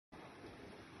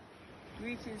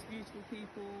Greetings, beautiful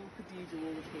people. Khadija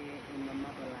Ward here in my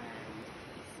motherland,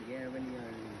 Sierra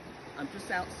Leone. I'm just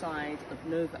outside of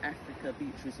Nova Africa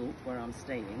Beach Resort where I'm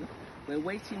staying. We're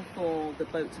waiting for the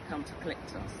boat to come to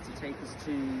collect us, to take us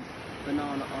to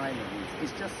Banana Island.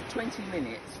 It's just 20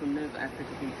 minutes from Nova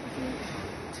Africa Beach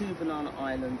Resort to Banana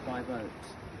Island by boat.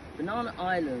 Banana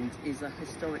Island is a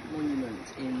historic monument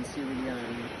in Sierra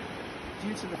Leone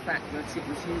due to the fact that it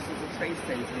was used as a trade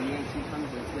centre in the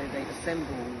 1800s where they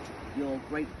assembled your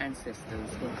great ancestors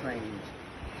were trained.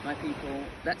 My people,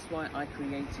 that's why I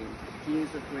created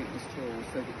Years of Greatness Tours,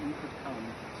 so that you could come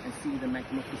and see the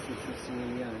magnificence of Sierra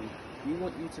Leone. We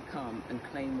want you to come and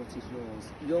claim what is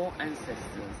yours. Your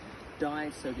ancestors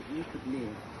died so that you could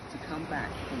live, to come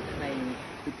back and claim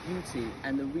the beauty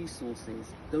and the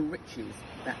resources, the riches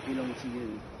that belong to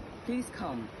you. Please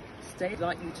come. I'd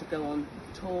like you to go on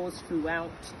tours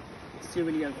throughout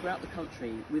Sierra Leone, throughout the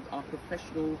country, with our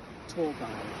professional tour guide.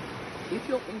 If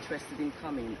you're interested in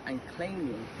coming and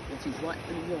claiming what is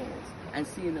rightfully yours and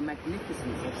seeing the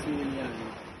magnificence of Sierra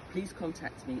Leone, please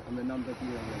contact me on the number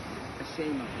below. A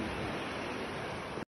shame, my people.